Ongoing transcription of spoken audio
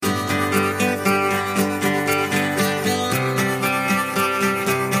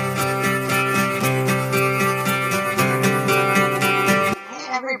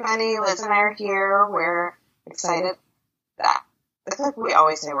Liz and I are here. We're excited. I feel like we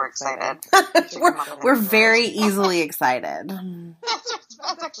always say we're excited. We're very easily excited.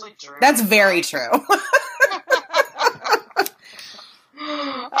 That's actually true. That's very true.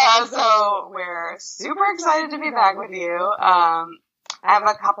 So we're super excited to be back with you. I have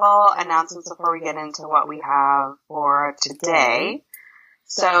a couple announcements before we get into what we have for today.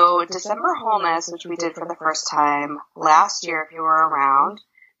 So December Wholeness, which we did for the first time last year, if you were around,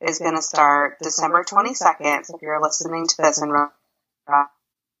 is going to start December 22nd. So if you're listening to this in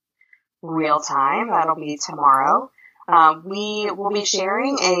real time, that'll be tomorrow. We will be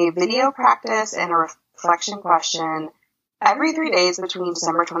sharing a video practice and a reflection question every 3 days between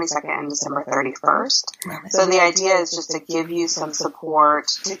December 22nd and December 31st. So the idea is just to give you some support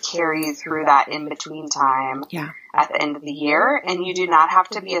to carry you through that in-between time at the end of the year. And you do not have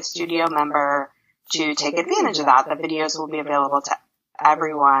to be a studio member to take advantage of that. The videos will be available to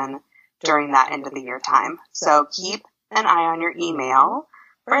everyone during that end of the year time. So keep an eye on your email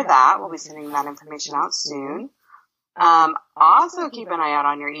for that. We'll be sending that information out soon. Also keep an eye out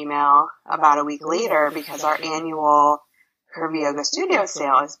on your email about a week later because our annual Curvy Yoga Studio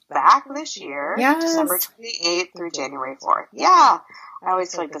sale is back this year, December 28th through January 4th. Yeah, I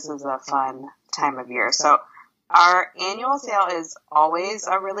always feel like this is a fun time of year. So our annual sale is always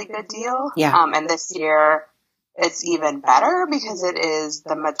a really good deal. And this year it's even better because it is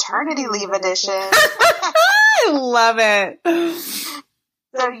the maternity leave edition. I love it.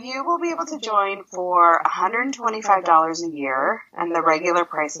 So you will be able to join for $125 a year, and the regular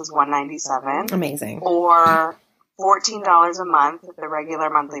price is $197. Amazing. Or $14 a month. The regular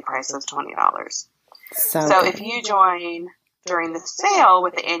monthly price is $20. So if you join during the sale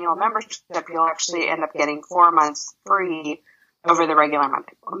with the annual membership, you'll actually end up getting 4 months free over the regular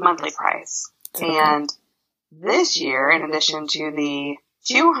monthly price. And this year, in addition to the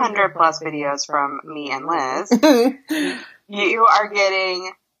 200 plus videos from me and Liz, you are getting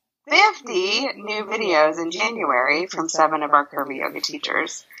 50 new videos in January from 7 of our Curvy Yoga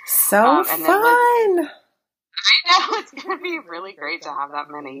teachers. So fun! I know, it's going to be really great to have that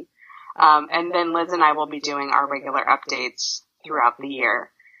many. And then Liz and I will be doing our regular updates throughout the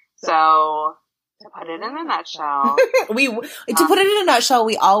year. So, to put it in a nutshell.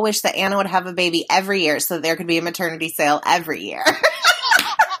 We all wish that Anna would have a baby every year so there could be a maternity sale every year.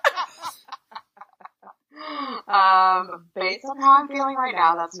 Based on how I'm feeling right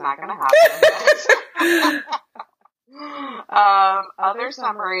now, that's not going to happen. Other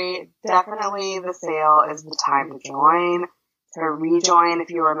summary, definitely the sale is the time to join, to rejoin if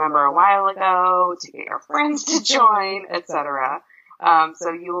you remember a while ago, to get your friends to join, etc.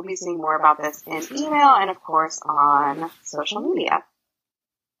 So you will be seeing more about this in email and, of course, on social media.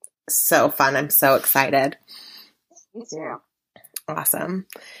 So fun. I'm so excited. Me too. Awesome.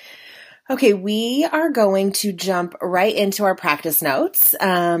 Okay, we are going to jump right into our practice notes.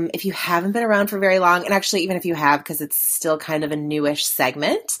 If you haven't been around for very long, and actually even if you have, because it's still kind of a newish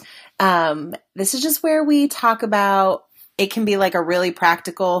segment, this is just where we talk about, it can be like a really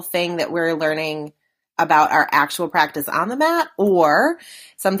practical thing that we're learning about our actual practice on the mat, or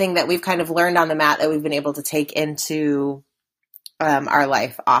something that we've kind of learned on the mat that we've been able to take into our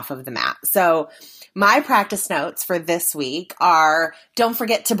life off of the mat. So my practice notes for this week are, don't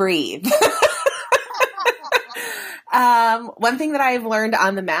forget to breathe. One thing that I've learned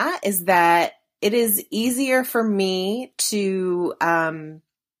on the mat is that it is easier for me to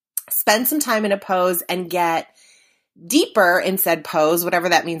spend some time in a pose and get deeper in said pose, whatever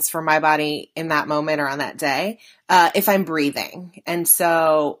that means for my body in that moment or on that day, if I'm breathing. And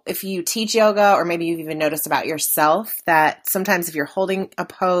so if you teach yoga, or maybe you've even noticed about yourself that sometimes if you're holding a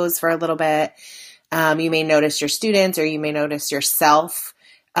pose for a little bit, you may notice your students or you may notice yourself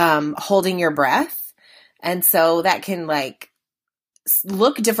holding your breath. And so that can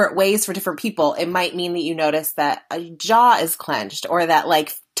look different ways for different people. It might mean that you notice that a jaw is clenched, or that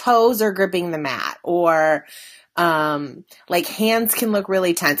toes are gripping the mat, or hands can look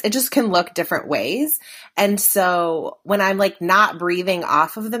really tense. It just can look different ways. And so when I'm not breathing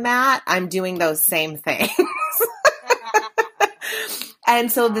off of the mat, I'm doing those same things. And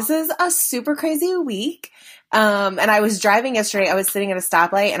so this is a super crazy week. And I was driving yesterday. I was sitting at a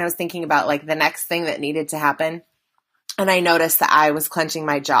stoplight and I was thinking about the next thing that needed to happen. And I noticed that I was clenching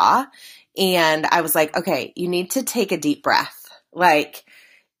my jaw, and I was like, okay, you need to take a deep breath.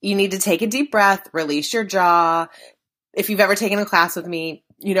 You need to take a deep breath, release your jaw. If you've ever taken a class with me,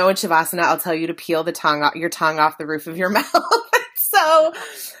 in Shavasana, I'll tell you to peel your tongue off the roof of your mouth. So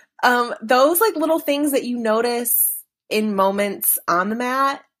those little things that you notice in moments on the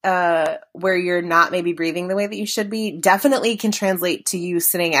mat where you're not maybe breathing the way that you should be definitely can translate to you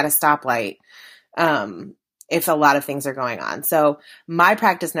sitting at a stoplight if a lot of things are going on. So my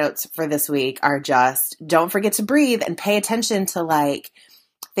practice notes for this week are just don't forget to breathe and pay attention to like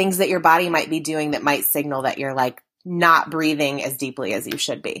things that your body might be doing that might signal that you're like not breathing as deeply as you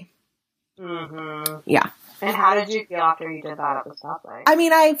should be. Mm-hmm. Yeah. And how did you feel after you did that at the stoplight? I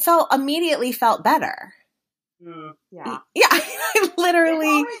mean, I immediately felt better. Yeah. Yeah. I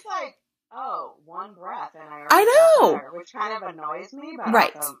literally. It's always like, oh, one breath and I know. Better, which kind of annoys me, but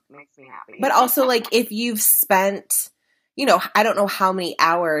right. also makes me happy. But also, like, if you've spent, you know, I don't know how many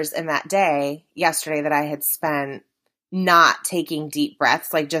hours in that day yesterday that I had spent not taking deep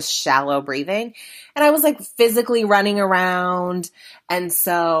breaths, like just shallow breathing. And I was like physically running around. And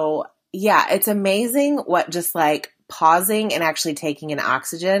so, yeah, it's amazing what just like pausing and actually taking an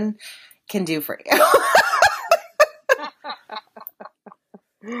oxygen can do for you.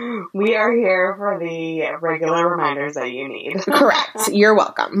 We are here for the regular reminders that you need. Correct. You're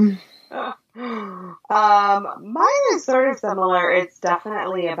welcome. Mine is sort of similar. It's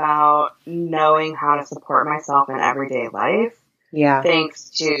definitely about knowing how to support myself in everyday life. Yeah. Thanks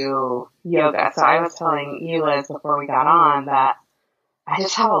to yoga. So I was telling you, Liz, before we got on that I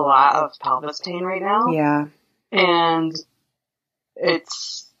just have a lot of pelvis pain right now. Yeah. And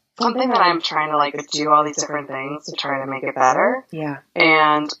it's something that I'm trying to like do all these different things to try to make it better. Yeah.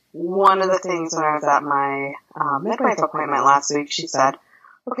 And one of the things when I was at my midwife appointment last week, she said,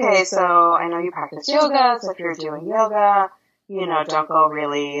 okay, so I know you practice yoga, so if you're doing yoga, you know, don't go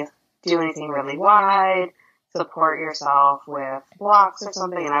really do anything really wide, support yourself with blocks or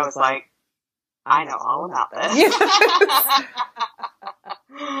something. And I was like, I know all about this. Yes.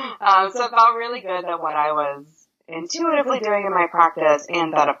 So it felt really good that what I was intuitively doing in my practice,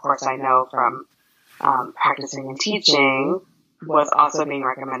 and that of course I know from practicing and teaching, was also being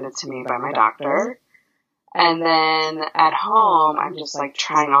recommended to me by my doctor. And then at home, I'm just like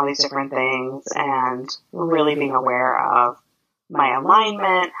trying all these different things and really being aware of my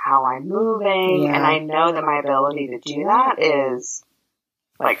alignment, how I'm moving, and I know that my ability to do that is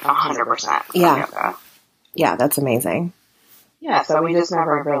like 100%. Yeah. Yoga. Yeah, that's amazing. Yeah, so we just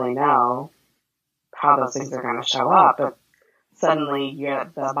never really know how those things are going to show up, but suddenly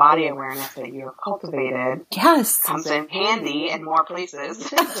the body awareness that you have cultivated comes in handy in more places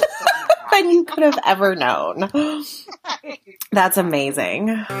than you could have ever known. That's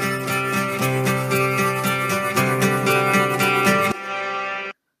amazing.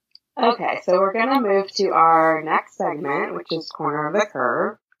 Okay, so we're going to move to our next segment, which is Corner of the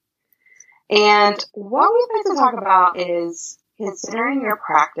Curve. And what we'd like to talk about is considering your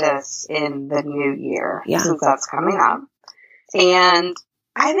practice in the new year, since that's coming up. And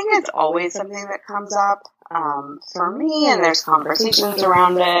I think it's always something that comes up for me, and there's conversations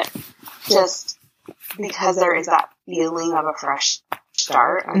around it, just because there is that feeling of a fresh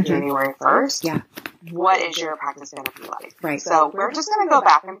start on January 1st. Yeah. What is your practice going to be like? Right. So we're just going to go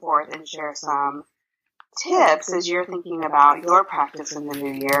back and forth and share some tips as you're thinking about your practice in the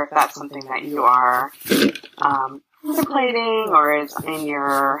new year, if that's something that you are contemplating or is in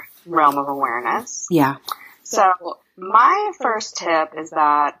your realm of awareness. Yeah. So my first tip is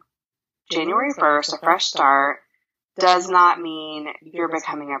that January 1st, a fresh start, does not mean you're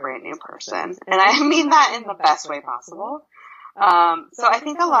becoming a brand new person. And I mean that in the best way possible. So I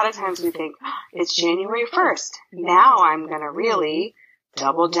think a lot of times we think, it's January 1st. Now I'm going to really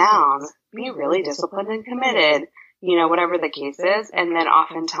double down, be really disciplined and committed, you know, whatever the case is. And then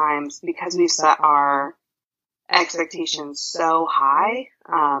oftentimes, because we've set our expectations so high,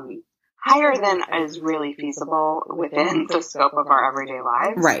 higher than is really feasible within the scope of our everyday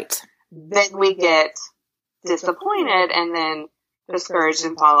lives. Right. Then we get disappointed and then discouraged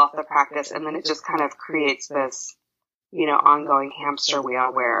and fall off the practice. And then it just kind of creates this, you know, ongoing hamster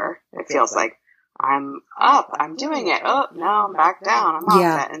wheel where it feels like I'm up, I'm doing it. Oh, no, I'm back down. I'm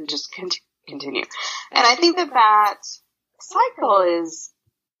off it, and just continue. And I think that cycle is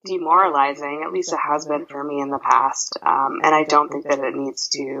demoralizing. At least it has been for me in the past. And I don't think that it needs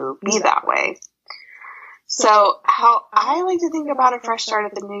to be that way. So how I like to think about a fresh start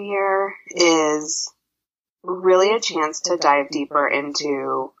at the new year is really a chance to dive deeper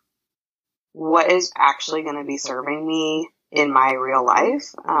into what is actually going to be serving me in my real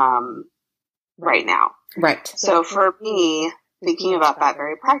life right now. Right. So for me, thinking about that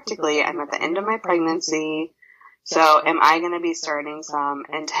very practically, I'm at the end of my pregnancy. So am I going to be starting some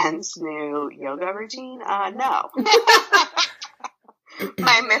intense new yoga routine? No.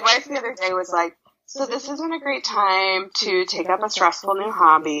 My midwife the other day was like, so this isn't a great time to take up a stressful new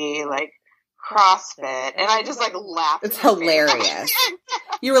hobby like CrossFit. And I just like laughed. It's hilarious.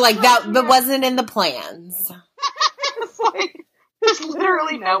 You were like, that wasn't in the plans. It's like, there's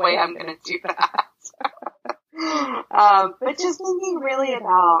literally no way I'm going to do that. But just thinking really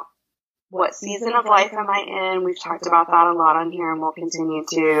about what season of life am I in? We've talked about that a lot on here and we'll continue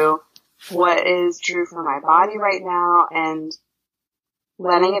to. What is true for my body right now, and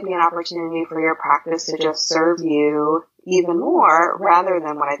letting it be an opportunity for your practice to just serve you even more rather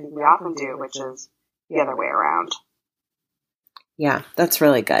than what I think we often do, which is the other way around. Yeah, that's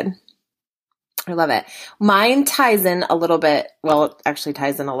really good. I love it. Mine ties in a little bit. Well, it actually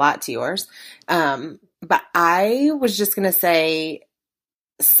ties in a lot to yours. But I was just going to say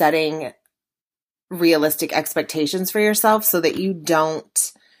setting realistic expectations for yourself so that you're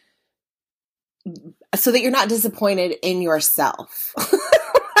not disappointed in yourself.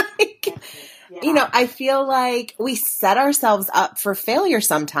 You know, I feel like we set ourselves up for failure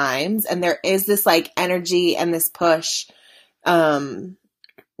sometimes, and there is this like energy and this push,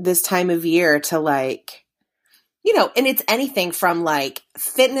 this time of year to like, you know, and it's anything from like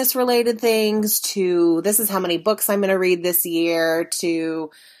fitness related things to this is how many books I'm going to read this year to,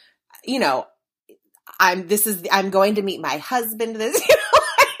 you know, I'm going to meet my husband this year.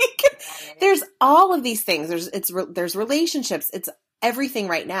 Like, there's all of these things. There's relationships. It's everything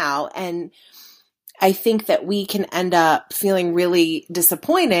right now. And I think that we can end up feeling really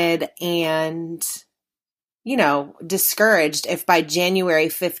disappointed and, you know, discouraged if by January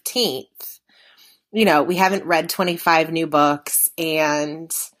 15th, you know, we haven't read 25 new books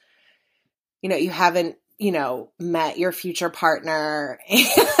and, you know, you haven't, you know, met your future partner and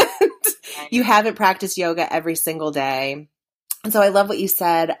you haven't practiced yoga every single day. And so I love what you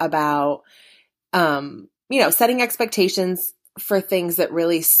said about, you know, setting expectations for things that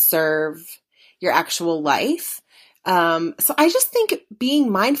really serve your actual life. So I just think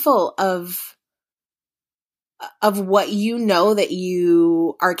being mindful of what you know that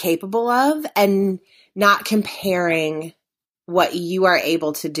you are capable of and not comparing what you are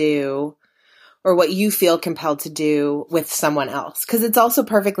able to do or what you feel compelled to do with someone else. Because it's also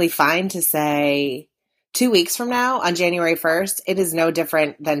perfectly fine to say 2 weeks from now on January 1st, it is no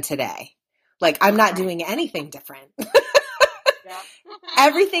different than today. Like I'm not doing anything different.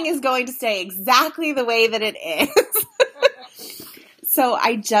 Everything is going to stay exactly the way that it is. So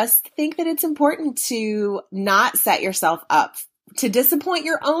I just think that it's important to not set yourself up to disappoint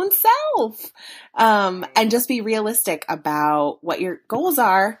your own self, and just be realistic about what your goals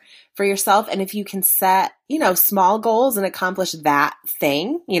are for yourself. And if you can set, you know, small goals and accomplish that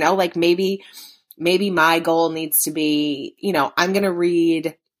thing, you know, like maybe my goal needs to be, you know, I'm going to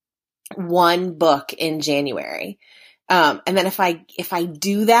read one book in January. And then if I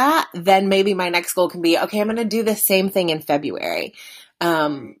do that, then maybe my next goal can be, okay, I'm going to do the same thing in February.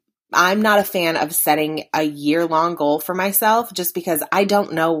 I'm not a fan of setting a year-long goal for myself just because I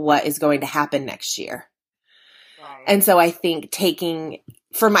don't know what is going to happen next year. Right. And so I think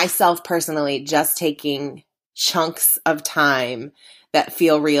for myself personally, just taking chunks of time that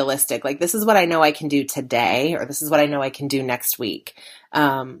feel realistic. Like this is what I know I can do today, or this is what I know I can do next week.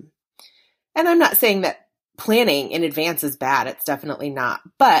 And I'm not saying that planning in advance is bad. It's definitely not.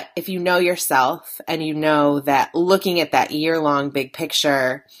 But if you know yourself and you know that looking at that year-long big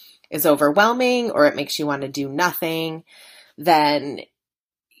picture is overwhelming or it makes you want to do nothing, then,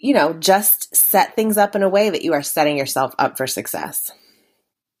 you know, just set things up in a way that you are setting yourself up for success.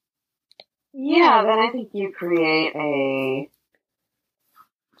 Yeah, then I think you create a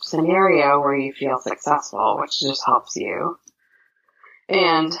scenario where you feel successful, which just helps you.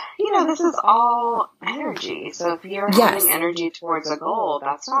 And, you know, this is all energy. So if you're having energy towards a goal,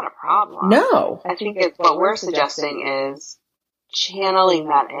 that's not a problem. No. I think what we're suggesting is channeling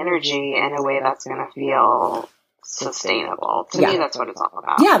that energy in a way that's going to feel sustainable. To me, that's what it's all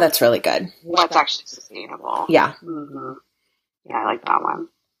about. Yeah, that's really good. What's actually sustainable. Yeah. Mm-hmm. Yeah, I like that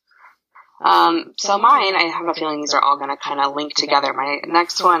one. So mine, I have a feeling these are all going to kind of link together. My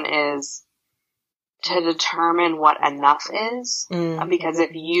next one is to determine what enough is, because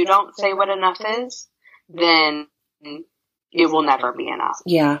if you don't say what enough is, then it will never be enough.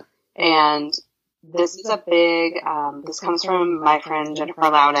 Yeah. And this is a big, this comes from my friend Jennifer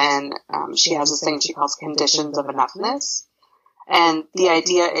Loudon. She has this thing she calls conditions of enoughness. And the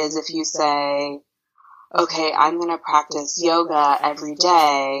idea is if you say, okay, I'm going to practice yoga every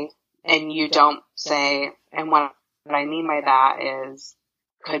day, and you don't say, and what I mean by that is,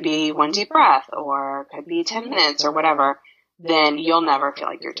 could be one deep breath or could be 10 minutes or whatever, then you'll never feel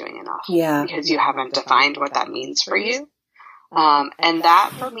like you're doing enough. Yeah. Because you haven't defined what that means for you. And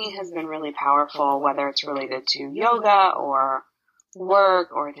that for me has been really powerful, whether it's related to yoga or work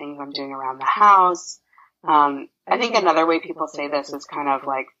or things I'm doing around the house. I think another way people say this is kind of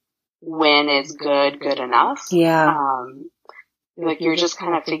like, when is good enough? Yeah. Like you're just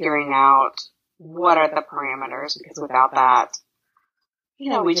kind of figuring out what are the parameters, because without that,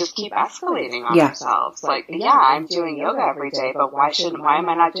 we just keep escalating on ourselves. Like, I'm doing yoga every day, but why am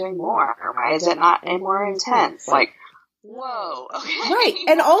I not doing more? Or why is it not more intense? Like, whoa. Okay. Right.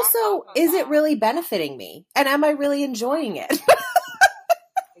 And also, is it really benefiting me? And am I really enjoying it?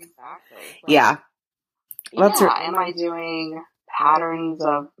 Exactly. Like, yeah. Am I doing patterns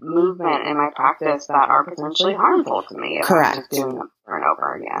of movement in my practice that are potentially harmful to me if Correct. I'm just doing them over and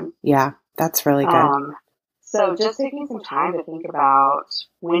over again? Yeah, that's really good. So just taking some time to think about,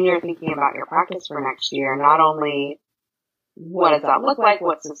 when you're thinking about your practice for next year, not only what does that look like,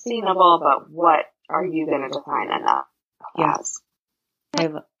 what's sustainable, but what are you going to define enough as?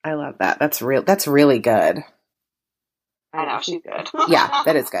 I love that. That's really good. I know, she's good. Yeah,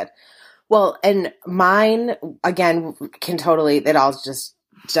 that is good. Well, and mine, again, it all just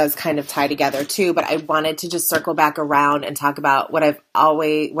does kind of tie together too, but I wanted to just circle back around and talk about what I've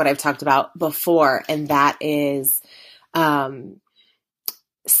talked about before, and that is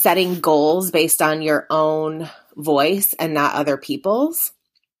setting goals based on your own voice and not other people's.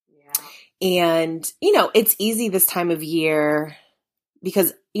 Yeah. And, it's easy this time of year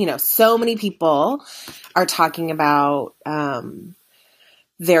because, so many people are talking about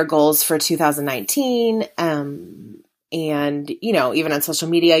their goals for 2019. And, even on social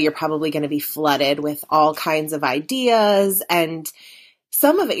media, you're probably going to be flooded with all kinds of ideas. And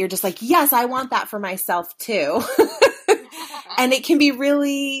some of it, you're just like, yes, I want that for myself too. And it can be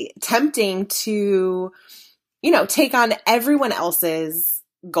really tempting to, take on everyone else's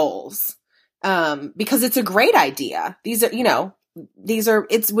goals. Because it's a great idea.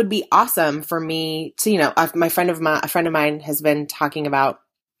 It would be awesome for me to, a friend of mine has been talking about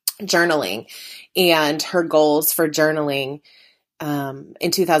journaling and her goals for journaling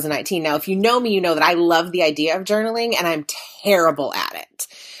in 2019. Now, if you know me, you know that I love the idea of journaling and I'm terrible at it.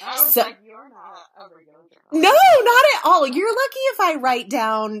 You're not a regular journaler. No, not at all. You're lucky if I write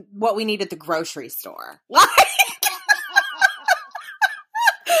down what we need at the grocery store.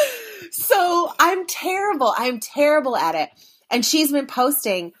 So I'm terrible. I'm terrible at it. And she's been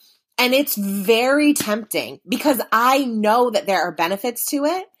posting, and it's very tempting because I know that there are benefits to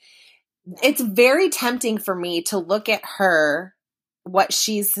it. It's very tempting for me to look at her, what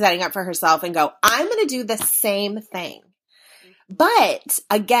she's setting up for herself, and go, I'm going to do the same thing. But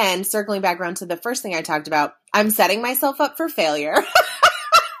again, circling back around to the first thing I talked about, I'm setting myself up for failure.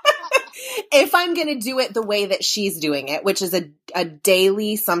 If I'm going to do it the way that she's doing it, which is a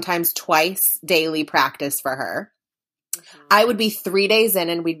daily, sometimes twice daily practice for her, I would be 3 days in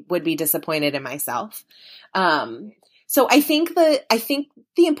and would be disappointed in myself. So I think the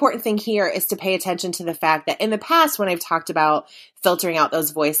important thing here is to pay attention to the fact that in the past, when I've talked about filtering out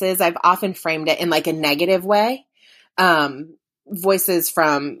those voices, I've often framed it in like a negative way. Voices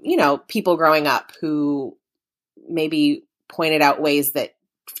from, people growing up who maybe pointed out ways that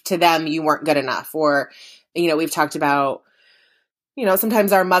to them you weren't good enough. Or, we've talked about,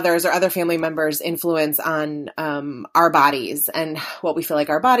 sometimes our mothers or other family members influence on our bodies and what we feel like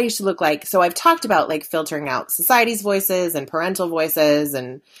our bodies should look like. So I've talked about like filtering out society's voices and parental voices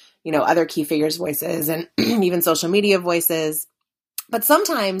and, other key figures' voices and even social media voices. But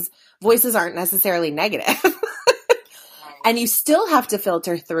sometimes voices aren't necessarily negative. And you still have to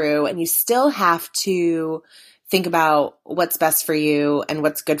filter through, and you still have to think about what's best for you and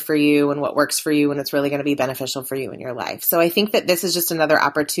what's good for you and what works for you and it's really going to be beneficial for you in your life. So I think that this is just another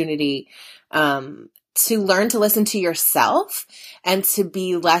opportunity to learn to listen to yourself and to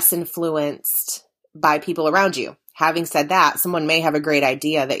be less influenced by people around you. Having said that, someone may have a great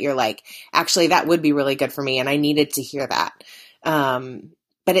idea that you're like, actually, that would be really good for me and I needed to hear that.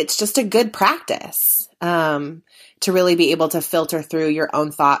 But it's just a good practice to really be able to filter through your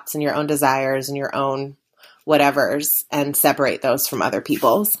own thoughts and your own desires and your own whatevers and separate those from other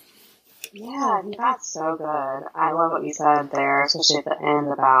people's. Yeah, that's so good. I love what you said there, especially at the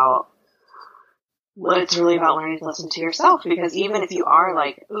end about it's really about learning to listen to yourself, because even if you are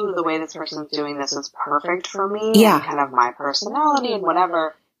like, ooh, the way this person's doing this is perfect for me, and kind of my personality and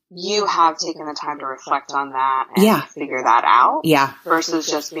whatever, you have taken the time to reflect on that and figure that out. Yeah. Versus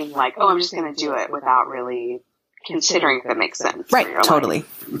just being like, oh, I'm just going to do it without really considering if it makes sense. Right. Totally.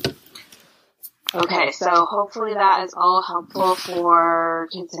 Life. Okay, so hopefully that is all helpful for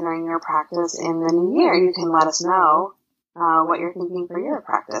considering your practice in the new year. You can let us know what you're thinking for your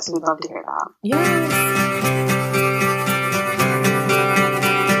practice. We'd love to hear that. Yes.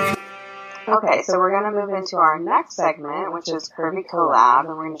 Okay, so we're going to move into our next segment, which is Curvy Collab, and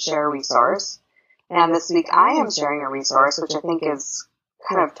we're going to share a resource. And this week I am sharing a resource, which I think is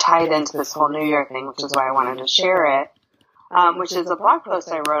kind of tied into this whole New Year thing, which is why I wanted to share it, which is a blog post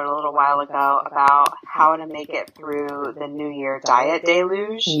I wrote a little while ago about how to make it through the New Year diet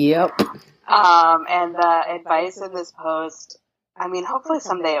deluge. Yep. And the advice in this post, I mean, hopefully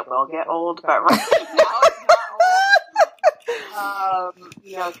someday it will get old, but right now it's not old.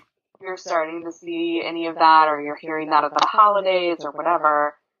 You know, if you're starting to see any of that, or you're hearing that at the holidays or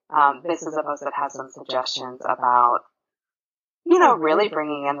whatever, this is a post that has some suggestions about, you know, really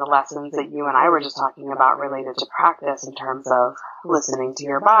bringing in the lessons that you and I were just talking about related to practice in terms of listening to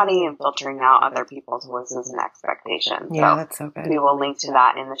your body and filtering out other people's voices and expectations. Yeah, that's so good. We will link to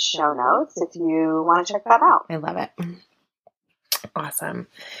that in the show notes if you want to check that out. I love it. Awesome.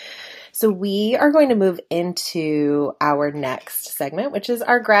 So we are going to move into our next segment, which is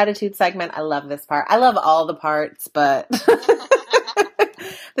our gratitude segment. I love this part. I love all the parts, but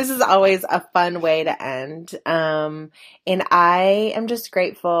this is always a fun way to end. And I am just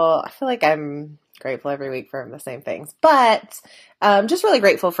grateful. I feel like I'm grateful every week for the same things, but just really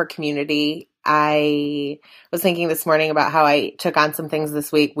grateful for community. I was thinking this morning about how I took on some things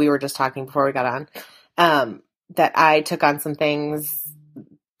this week. We were just talking before we got on, that I took on some things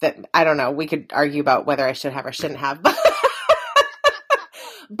that, I don't know, we could argue about whether I should have or shouldn't have, but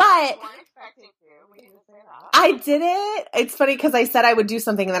I did it. It's funny because I said I would do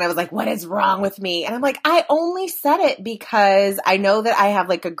something and then I was like, what is wrong with me? And I'm like, I only said it because I know that I have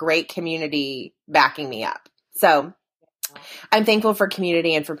like a great community backing me up. So I'm thankful for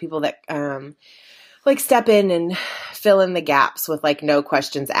community and for people that like step in and fill in the gaps with like no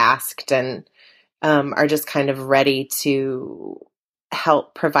questions asked, and are just kind of ready to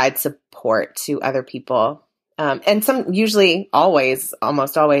help provide support to other people. And some, usually, always,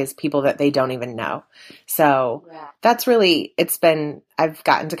 almost always, people that they don't even know. So that's really, I've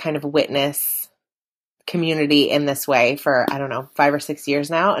gotten to kind of witness community in this way for, I don't know, 5 or 6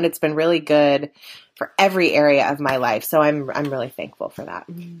 years now. And it's been really good for every area of my life. So I'm really thankful for that.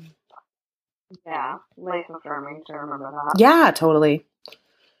 Yeah. Life affirming to remember that. Yeah, totally.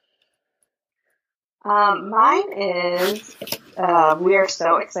 Mine is, we are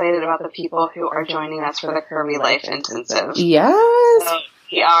so excited about the people who are joining us for the Curvy Life Intensive. Yes. So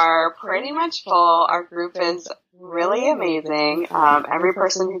we are pretty much full. Our group is really amazing. Every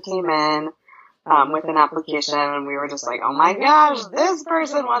person who came in, with an application, and we were just like, oh my gosh, this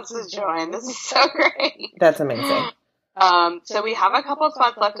person wants to join. This is so great. That's amazing. So we have a couple of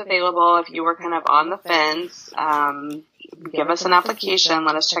spots left available. If you were kind of on the fence, give us an application.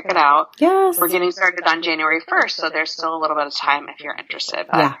 Let us check it out. Yes. We're getting started on January 1st, so there's still a little bit of time if you're interested.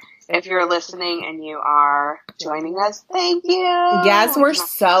 But if you're listening and you are joining us, thank you. Yes, we're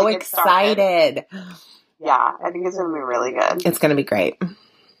so excited. Yeah, I think it's going to be really good. It's going to be great.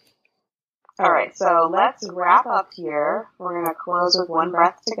 All right, so let's wrap up here. We're going to close with one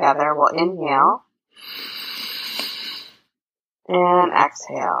breath together. We'll inhale. And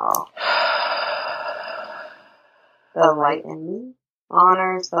exhale. The light in me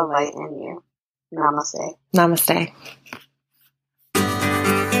honors the light in you. Namaste. Namaste.